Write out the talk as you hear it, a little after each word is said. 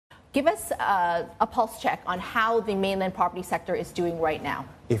Give us a pulse check on how the mainland property sector is doing right now.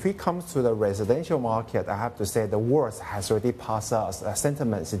 If it comes to the residential market, I have to say the worst has already passed us.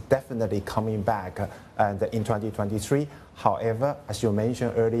 Sentiment is definitely coming back and in 2023. However, as you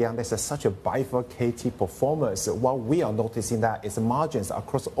mentioned earlier, there's such a bifurcated performance. What we are noticing that is margins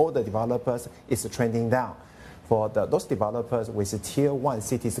across all the developers is trending down. For those developers with tier 1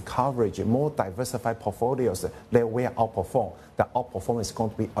 cities coverage, more diversified portfolios, they will outperform. The outperformance is going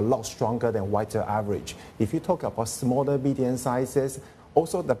to be a lot stronger than wider average. If you talk about smaller, medium sizes,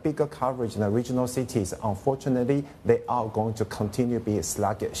 also the bigger coverage in the regional cities, unfortunately, they are going to continue to be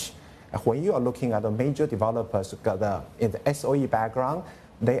sluggish. When you are looking at the major developers in the SOE background,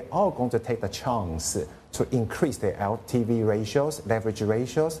 they are going to take the chance to increase their LTV ratios, leverage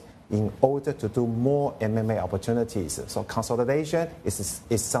ratios, in order to do more M&A opportunities. So consolidation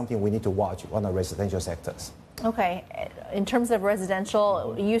is something we need to watch on the residential sectors. Okay. In terms of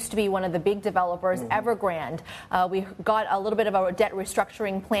residential, it used to be one of the big developers, Evergrande. We got a little bit of a debt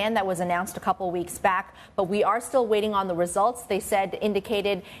restructuring plan that was announced a couple of weeks back, but we are still waiting on the results. They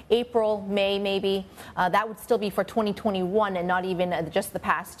indicated April, May maybe. That would still be for 2021 and not even just the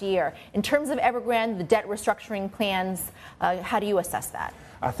past year. In terms of Evergrande, the debt restructuring plans, how do you assess that?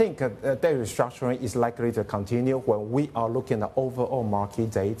 I think debt restructuring is likely to continue when we are looking at overall market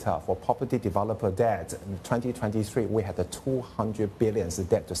data for property developer debt. In 2023, we had a 200 billion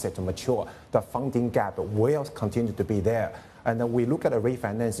debt to set to mature. The funding gap will continue to be there. And then we look at the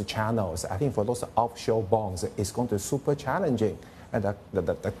refinance channels. I think for those offshore bonds, it's going to be super challenging. And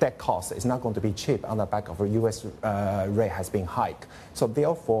the debt cost is not going to be cheap on the back of a U.S. rate has been hiked. So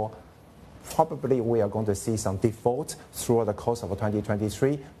therefore, probably we are going to see some default throughout the course of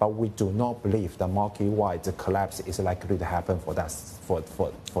 2023, but we do not believe the market-wide collapse is likely to happen for this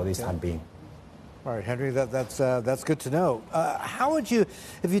time being. All right, Henry, that's good to know. How would you,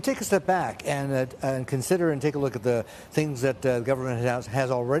 if you take a step back and consider and take a look at the things that the government has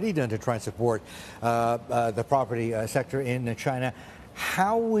already done to try and support the property sector in China,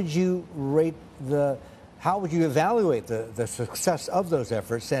 how would you evaluate the success of those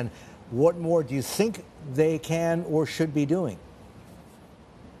efforts, and what more do you think they can or should be doing?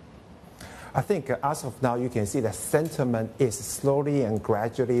 I think as of now, you can see the sentiment is slowly and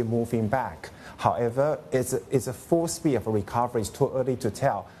gradually moving back. However, it's a full speed of recovery. It's too early to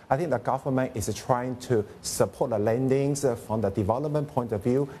tell. I think the government is trying to support the lendings from the development point of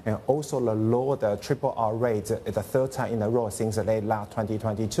view, and also lower the triple-R rate the third time in a row since late last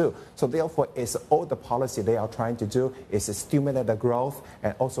 2022. So therefore, it's all the policy they are trying to do is to stimulate the growth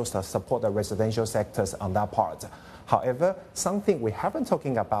and also support the residential sectors on that part. However, something we haven't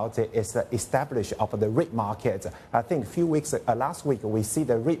talking about is the establishment of the REIT market. I think last week, we see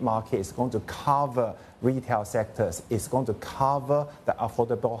the REIT market is going to cover retail sectors. It's going to cover the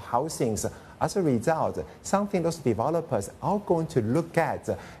affordable housings. As a result, something those developers are going to look at,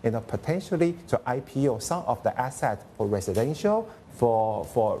 potentially to IPO some of the assets for residential,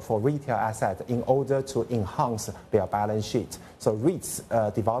 for retail assets in order to enhance their balance sheet. So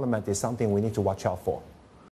REITs development is something we need to watch out for.